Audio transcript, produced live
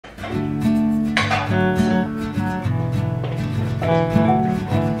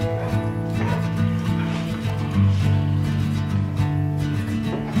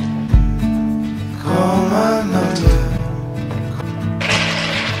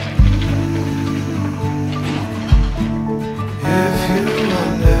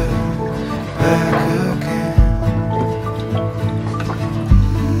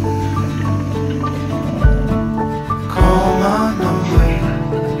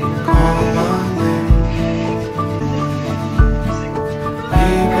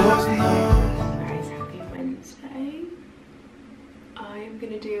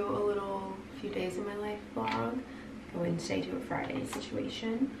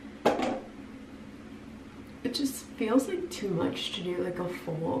vacation. It just feels like too much to do like a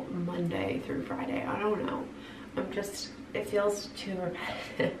full Monday through Friday. I don't know. It feels too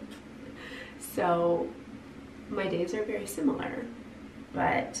repetitive. So my days are very similar,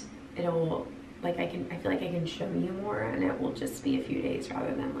 but it'll, like, I feel like I can show you more, and it will just be a few days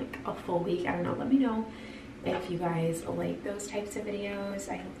rather than like a full week. I don't know. Let me know if you guys like those types of videos.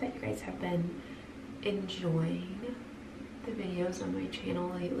 I hope that you guys have been enjoying the videos on my channel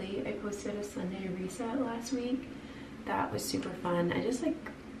lately. I posted a Sunday reset last week. That was super fun.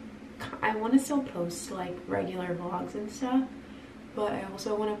 I want to still post like regular vlogs and stuff, but I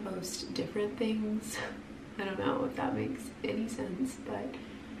also want to post different things. I don't know if that makes any sense, but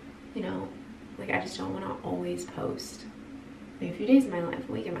you know, like, I just don't want to always post like a few days of my life,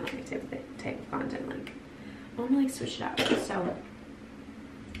 a week of my life type of content. Like, I want to like switch it up. So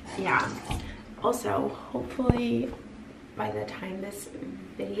yeah. Also, hopefully by the time this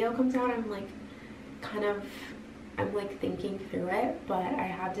video comes out, I'm like thinking through it, but I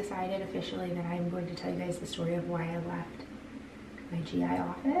have decided officially that I'm going to tell you guys the story of why I left my GI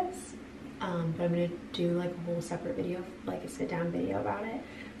office. But I'm gonna do like a whole separate video, like a sit down video about it.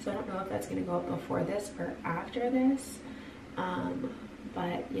 So I don't know if that's gonna go up before this or after this.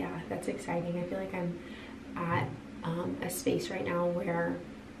 But yeah, that's exciting. I feel like I'm at a space right now where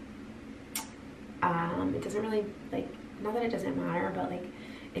it doesn't really, like, not that it doesn't matter, but like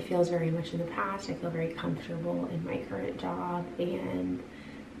it feels very much in the past. I feel very comfortable in my current job, and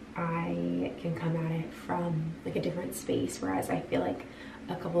I can come at it from like a different space, whereas I feel like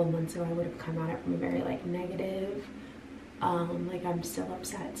a couple of months ago I would have come at it from a very like negative, like I'm still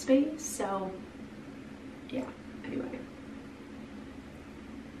upset space. So yeah, anyway,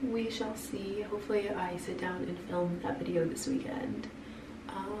 we shall see. Hopefully I sit down and film that video this weekend.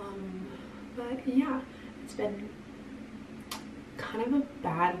 But yeah, it's been kind of a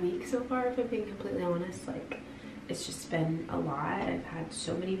bad week so far, if I'm being completely honest. Like, it's just been a lot. I've had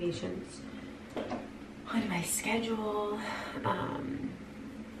so many patients on my schedule,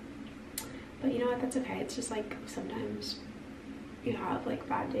 but you know what, that's okay. It's just like sometimes you have like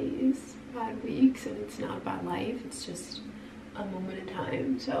bad days, bad weeks, and it's not a bad life. It's just a moment in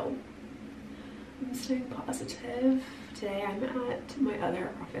time. So I'm staying positive. Today I'm at my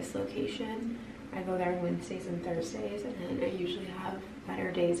other office location. I go there on Wednesdays and Thursdays, and then I usually have better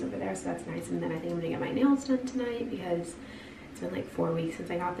days over there, so that's nice. And then I think I'm gonna get my nails done tonight because it's been like 4 weeks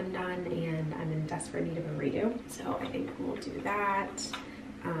since I got them done, and I'm in desperate need of a redo. So I think we'll do that.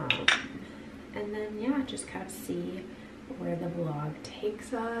 And then yeah, just kind of see where the vlog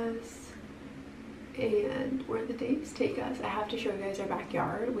takes us and where the days take us. I have to show you guys our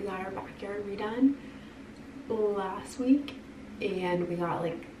backyard. We got our backyard redone last week, and we got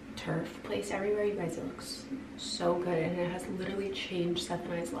like turf placed everywhere. You guys, it looks so good, and it has literally changed Seth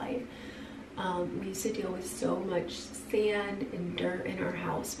and I's life. We used to deal with so much sand and dirt in our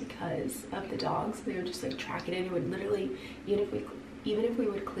house because of the dogs. They would just like track it in. It would literally, even if we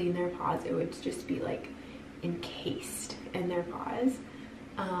would clean their paws, it would just be like encased in their paws.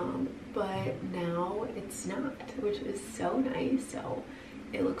 But now it's not, which is so nice. So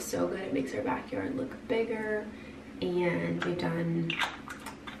it looks so good. It makes our backyard look bigger, and we've done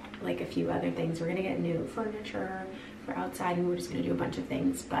like a few other things. We're gonna get new furniture for outside, and we're just gonna do a bunch of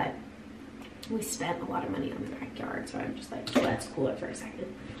things, but we spent a lot of money on the backyard, so I'm just like, let's cool it for a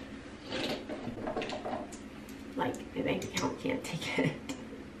second. Like, my bank account can't take it.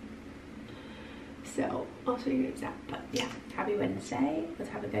 So I'll show you guys that. But yeah, happy Wednesday.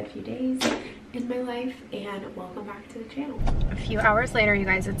 Let's have a good few days in my life, and welcome back to the channel. A few hours later, you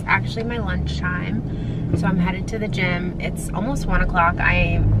guys, it's actually my lunchtime, so I'm headed to the gym. It's almost 1 o'clock.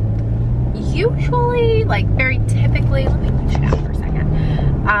 I usually, like very typically, let me push it out for a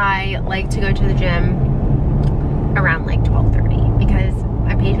second. I like to go to the gym around like 12:30 because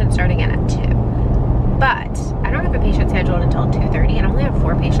my patient's starting in at 2. But I don't have a patient scheduled until 2:30, and I only have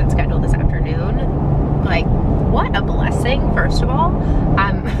 4 patients scheduled this afternoon. Like, what a blessing, first of all.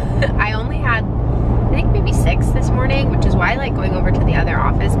 I only had, I think maybe 6 this morning, which is why I like going over to the other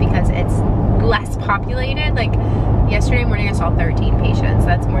office because it's less populated. Like, yesterday morning I saw 13 patients.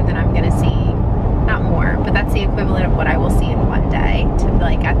 That's more than I'm gonna see, not more, but that's the equivalent of what I will see in one day to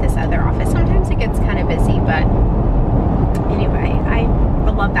like at this other office. Sometimes it gets kind of busy, but anyway, I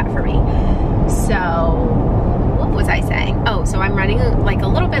love that for me. So what was I saying? Oh, so I'm running like a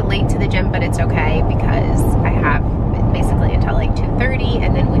little bit late to the gym, but it's okay because I have basically until like 2:30,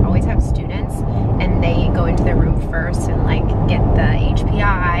 and then we always have students, and they go into their room first and like get the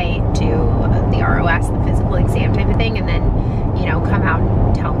HPI, do the ROS, the physical exam type of thing, and then, you know, come out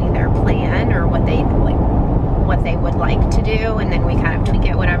and tell me their plan or what they would like to do, and then we kind of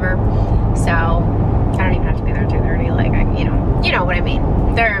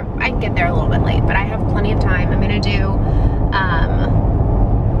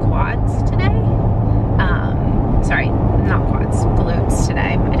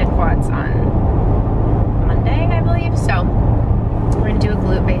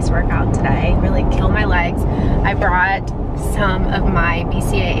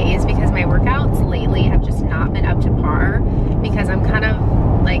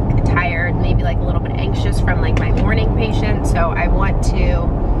like tired, maybe like a little bit anxious from like my morning patient. So I want to,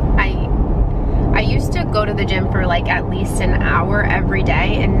 I used to go to the gym for like at least an hour every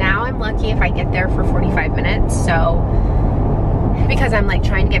day, and now I'm lucky if I get there for 45 minutes. So, because I'm like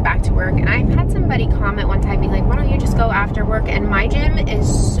trying to get back to work, and I've had somebody comment one time being like, why don't you just go after work? And my gym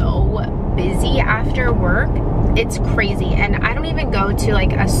is so busy after work, it's crazy. And I don't even go to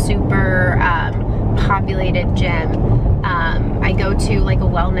like a super populated gym. I go to like a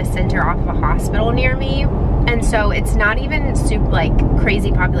wellness center off of a hospital near me, and so it's not even super like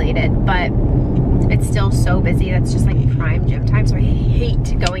crazy populated, but it's still so busy. That's just like prime gym time. So I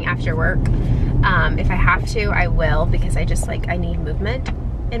hate going after work. If I have to, I will, because I just like, I need movement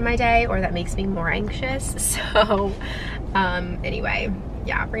in my day, or that makes me more anxious. So anyway,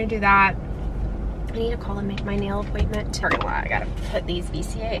 yeah, we're gonna do that. I need to call and make my nail appointment. I gotta put these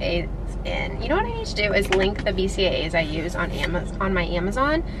BCAAs in. You know what I need to do is link the BCAAs I use on Amazon, on my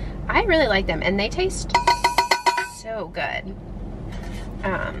Amazon. I really like them, and they taste so good.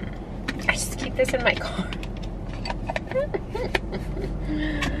 I just keep this in my car.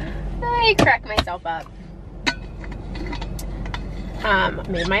 I crack myself up.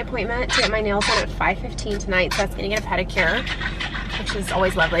 Made my appointment to get my nails done at 5:15 tonight, so that's gonna get a pedicure, which is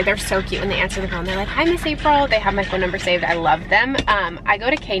always lovely. They're so cute when they answer the phone. They're like, hi, Miss April. They have my phone number saved. I love them. I go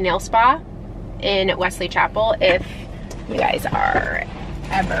to K Nail Spa in Wesley Chapel. If you guys are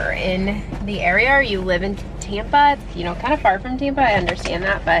ever in the area, or you live in Tampa, it's, you know, kind of far from Tampa, I understand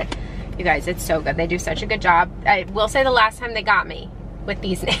that, but you guys, it's so good. They do such a good job. I will say the last time they got me with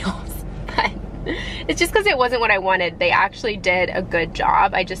these nails, but it's just because it wasn't what I wanted. They actually did a good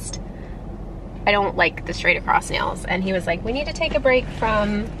job. I don't like the straight across nails. And he was like, we need to take a break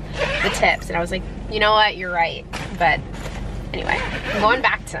from the tips. And I was like, you know what, you're right. But anyway, I'm going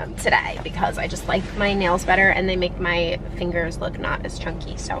back to them today because I just like my nails better, and they make my fingers look not as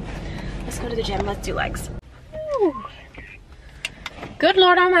chunky. So let's go to the gym, let's do legs. Woo. Good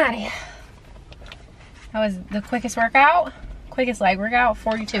Lord Almighty. That was the quickest workout, quickest leg workout,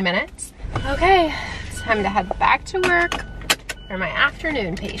 42 minutes. Okay, it's time to head back to work for my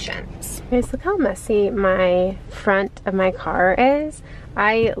afternoon patients. Guys, look how messy my front of my car is.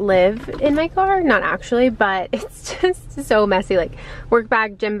 I live in my car, not actually, but it's just so messy. Like work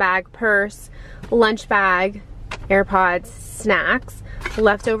bag, gym bag, purse, lunch bag, AirPods, snacks,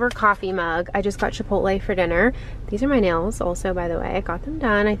 leftover coffee mug. I just got Chipotle for dinner. These are my nails also, by the way. I got them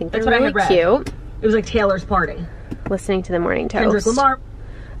done. I think they're really cute. It was like Taylor's party. Listening to the morning toast. Kendrick Lamar.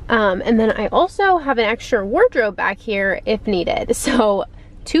 And then I also have an extra wardrobe back here if needed. So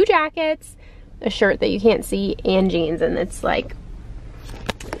 2 jackets, a shirt that you can't see, and jeans. And it's like,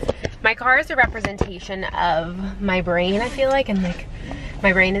 my car is a representation of my brain, I feel like. And like,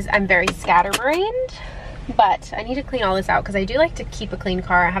 my brain is, I'm very scatterbrained, but I need to clean all this out because I do like to keep a clean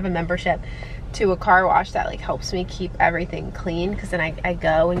car. I have a membership to a car wash that like helps me keep everything clean, because then I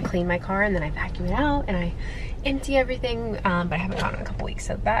go and clean my car, and then I vacuum it out and I empty everything, but I haven't gone in a couple weeks,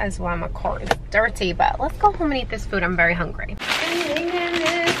 so that is why my car is dirty. But let's go home and eat this food. I'm very hungry.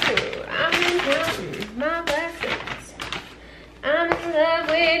 My blessings. I'm in love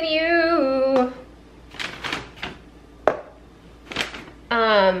with you.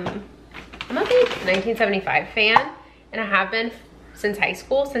 I'm a big 1975 fan, and I have been since high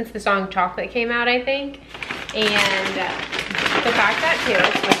school, since the song Chocolate came out, I think. And the fact that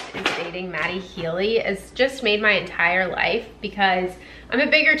Taylor Swift is dating Maddie Healy has just made my entire life, because I'm a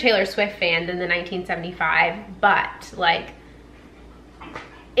bigger Taylor Swift fan than the 1975, but like,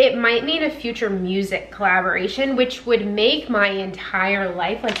 it might mean a future music collaboration, which would make my entire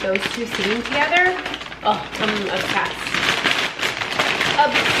life, like those two singing together. Oh, I'm obsessed.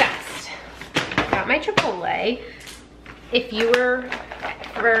 Obsessed. Got my Chipotle. If you were,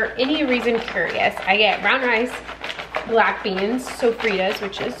 for any reason, curious, I get brown rice, black beans, sofritas,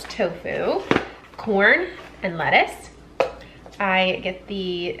 which is tofu, corn, and lettuce. I get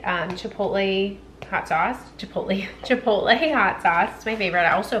the Chipotle hot sauce, Chipotle hot sauce. It's my favorite.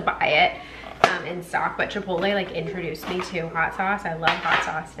 I also buy it in stock, but Chipotle like introduced me to hot sauce. I love hot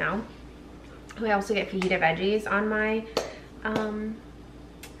sauce now. I also get fajita veggies on my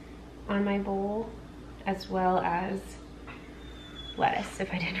bowl, as well as lettuce,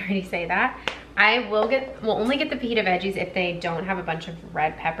 if I didn't already say that. I will only get the fajita veggies if they don't have a bunch of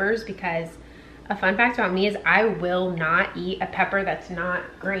red peppers, because a fun fact about me is I will not eat a pepper that's not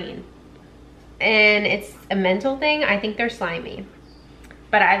green. And it's a mental thing. I think they're slimy,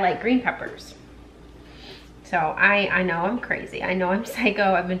 but I like green peppers. So I know I'm crazy. I know I'm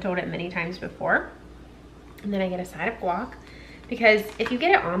psycho. I've been told it many times before. And then I get a side of guac, because if you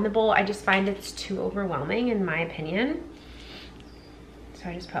get it on the bowl, I just find it's too overwhelming in my opinion. So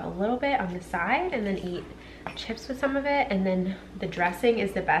I just put a little bit on the side and then eat chips with some of it. And then the dressing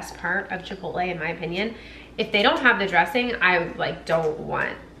is the best part of Chipotle in my opinion. If they don't have the dressing, I like don't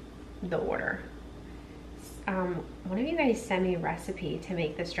want the order. One of you guys send me a recipe to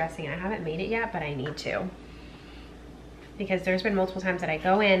make this dressing. I haven't made it yet, but I need to. Because there's been multiple times that I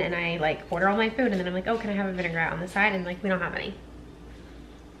go in and I like order all my food and then I'm like, oh, can I have a vinaigrette on the side? And like, we don't have any.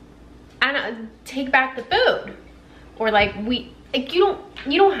 And take back the food. Or like you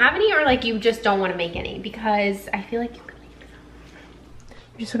don't have any, or like you just don't want to make any, because I feel like you could make some.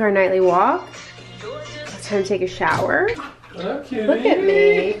 We just took our nightly walk. It's time to take a shower. Okay. Look at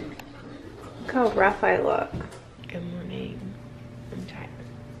me. Look how rough I look. Good morning. I'm tired.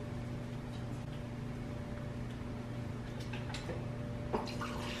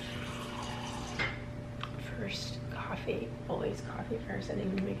 First coffee. Always coffee first. I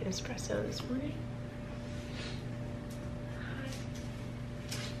didn't even make an espresso this morning.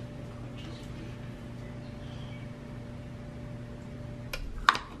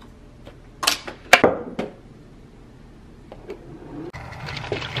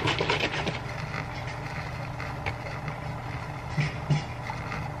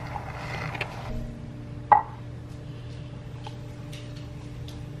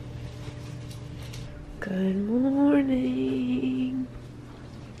 Good morning.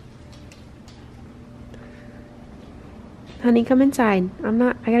 Honey, come inside.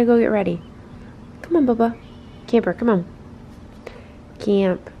 I gotta go get ready. Come on, Bubba. Camper, come on.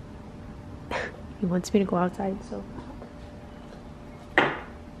 Camp. He wants me to go outside, so.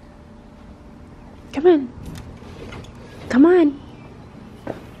 Come on. Come on.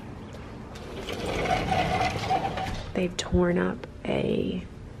 They've torn up a,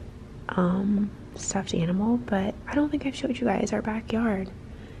 stuffed animal, but I don't think I've showed you guys our backyard.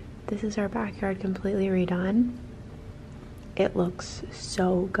 This is our backyard completely redone. It looks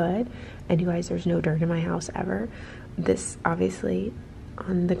so good, and you guys, there's no dirt in my house ever. This obviously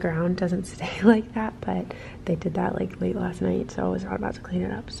on the ground doesn't stay like that, but they did that like late last night, so I was not about to clean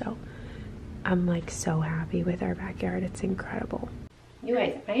it up. So I'm like so happy with our backyard. It's incredible. You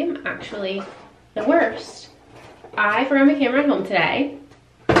guys, I am actually the worst. I forgot my camera at home today.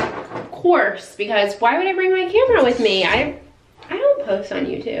 Of course, because why would I bring my camera with me? I don't post on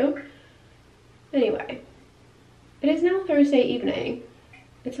YouTube. Anyway, it is now Thursday evening.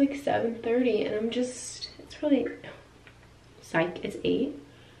 It's like 7:30 and I'm just, it's probably, psych, it's 8.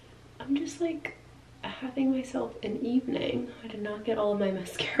 I'm just like having myself an evening. I did not get all of my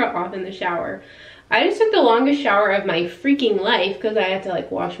mascara off in the shower. I just took the longest shower of my freaking life because I had to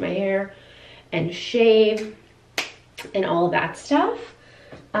like wash my hair and shave and all of that stuff.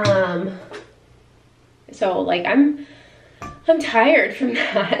 So like I'm tired from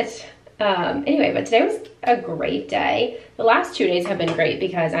that. Anyway, but today was a great day. The last 2 days have been great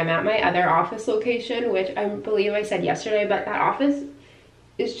because I'm at my other office location, which I believe I said yesterday, but that office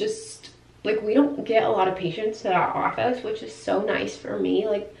is just like, we don't get a lot of patients to that office, which is so nice for me.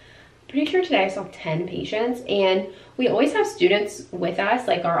 Like, pretty sure today I saw 10 patients, and we always have students with us.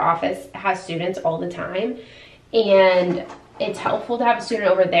 Like, our office has students all the time, and it's helpful to have a student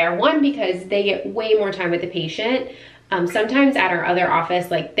over there. One, because they get way more time with the patient. Sometimes at our other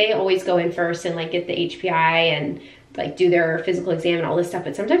office, like, they always go in first and like get the HPI and like do their physical exam and all this stuff,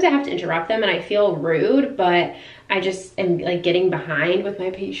 but sometimes I have to interrupt them and I feel rude, but I just am like getting behind with my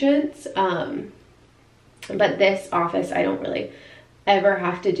patients. But this office, I don't really ever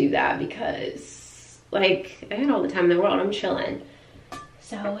have to do that because like I had all the time in the world. I'm chilling.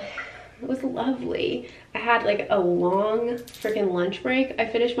 So it was lovely. I had like a long freaking lunch break. I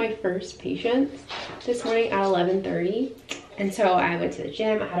finished my first patient this morning at 11:30. And so I went to the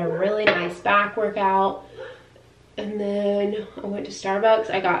gym. I had a really nice back workout. And then I went to Starbucks.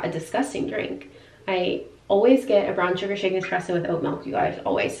 I got a disgusting drink. I always get a brown sugar shaken espresso with oat milk, you guys,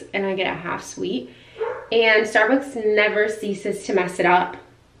 always. And I get a half sweet. And Starbucks never ceases to mess it up.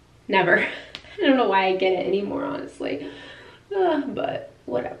 Never. I don't know why I get it anymore, honestly. But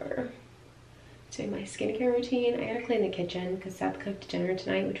whatever. Doing my skincare routine. I gotta clean the kitchen because Seth cooked dinner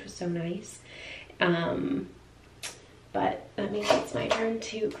tonight, which was so nice. But that means it's my turn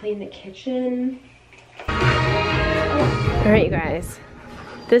to clean the kitchen. All right, you guys.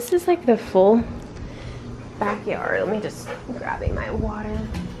 This is like the full backyard. Let me just grabbing my water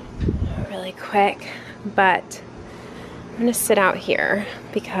really quick. But I'm gonna sit out here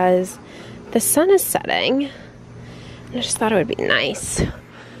because the sun is setting. I just thought it would be nice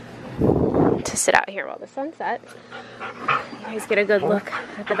to sit out here while the sun sets. You guys get a good look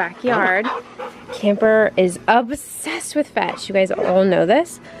at the backyard. Camper is obsessed with fetch. You guys all know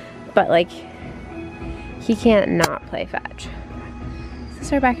this, but like he can't not play fetch.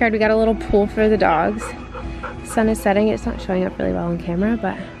 is our backyard. We got a little pool for the dogs. Sun is setting. It's not showing up really well on camera,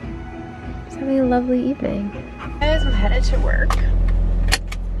 but it's having a lovely evening. Guys, I'm headed to work.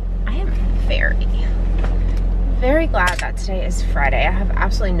 I am very glad that today is Friday. I have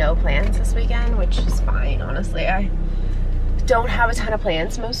absolutely no plans this weekend, which is fine, honestly. I don't have a ton of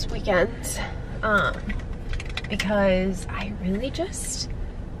plans most weekends because I really just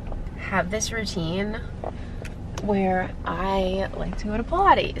have this routine where I like to go to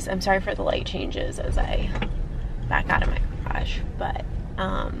Pilates. I'm sorry for the light changes as I back out of my garage, but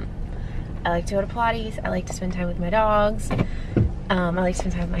I like to go to Pilates. I like to spend time with my dogs. I like to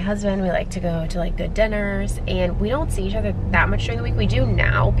spend time with my husband. We like to go to like good dinners, and we don't see each other that much during the week. We do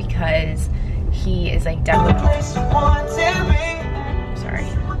now because he is like done with sorry.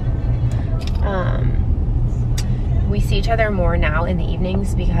 We see each other more now in the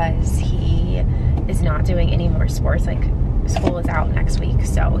evenings because he is not doing any more sports. Like school is out next week,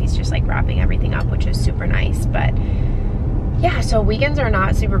 so he's just like wrapping everything up, which is super nice. But yeah, so weekends are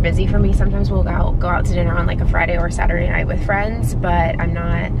not super busy for me. Sometimes we'll go out to dinner on like a Friday or Saturday night with friends, but I'm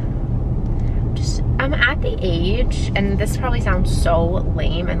at the age, and this probably sounds so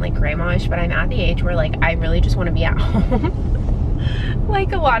lame and like grandma-ish, but I'm at the age where like I really just want to be at home.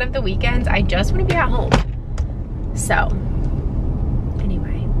 Like a lot of the weekends, I just want to be at home. So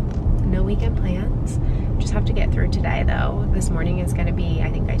anyway, no weekend plans. Just have to get through today though. This morning is gonna be, I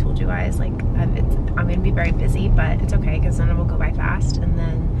think I told you guys, like I'm gonna be very busy, but it's okay because then it will go by fast. And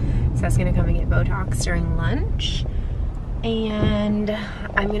then Seth's gonna come and get Botox during lunch, and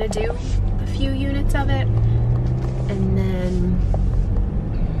I'm gonna do a few units of it, and then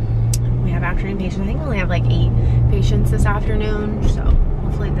we have afternoon patients. I think we only have like 8 patients this afternoon, so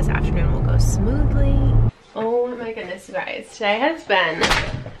hopefully this afternoon will go smoothly. Oh my goodness, you guys, today has been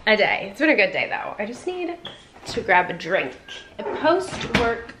a day. It's been a good day though. I just need to grab a drink, a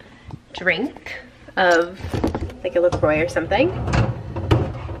post-work drink of like a LaCroix or something.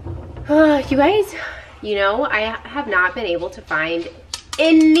 You guys, you know, I have not been able to find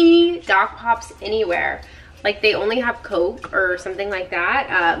any Doc Pops anywhere. Like they only have Coke or something like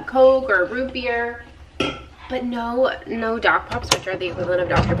that, Coke or root beer, but no Doc Pops, which are the equivalent of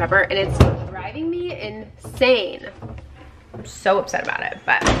Dr. Pepper, and it's driving me insane. I'm so upset about it,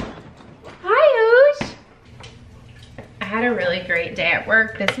 but hi, Oosh. I had a really great day at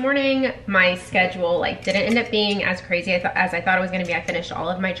work this morning. My schedule like didn't end up being as crazy as I thought it was gonna be. I finished all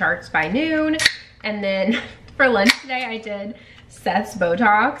of my charts by noon, and then for lunch today I did Seth's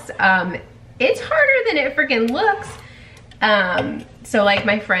Botox. It's harder than it freaking looks. So like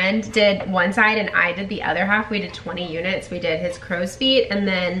my friend did one side and I did the other half. We did 20 units. We did his crow's feet and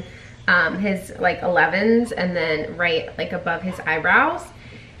then his like 11s, and then right like above his eyebrows.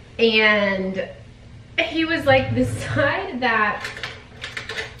 And he was like, the side that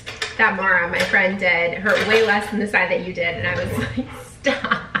Mara, my friend, did hurt way less than the side that you did. And I was like,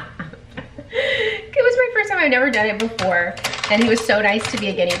 stop. It was my first time. I've never done it before, and he was so nice to be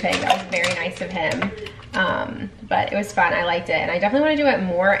a guinea pig. That was very nice of him. But it was fun. I liked it, and I definitely want to do it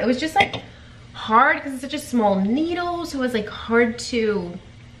more. It was just like hard because it's such a small needle, so it was like hard to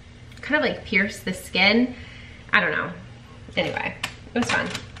kind of like pierce the skin. I don't know. Anyway, it was fun.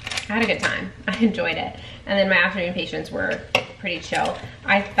 I had a good time. I enjoyed it. And then my afternoon patients were pretty chill.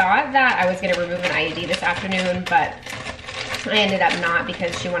 I thought that I was going to remove an IUD this afternoon, but I ended up not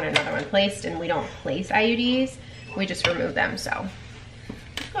because she wanted another one placed, and we don't place IUDs. We just remove them. So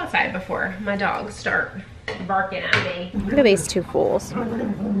let's go outside before my dogs start barking at me. Look at these two fools.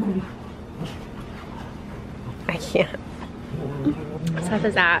 I can't. Seth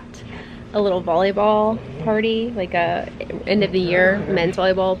is at a little volleyball party, like a end of the year men's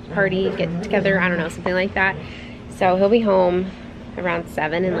volleyball party, get together, I don't know, something like that. So he'll be home around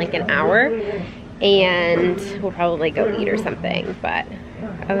 7 in like an hour, and we'll probably go eat or something. But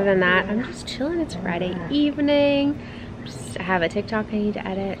other than that, I'm just chilling. It's Friday evening. I have a TikTok I need to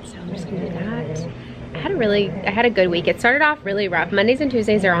edit, so I'm just gonna do that. I had a good week. It started off really rough. Mondays and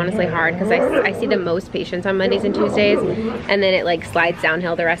Tuesdays are honestly hard because I see the most patients on Mondays and Tuesdays, and then it like slides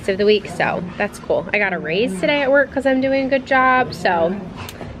downhill the rest of the week, so that's cool. I got a raise today at work because I'm doing a good job, so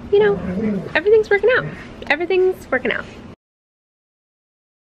you know, everything's working out. Everything's working out.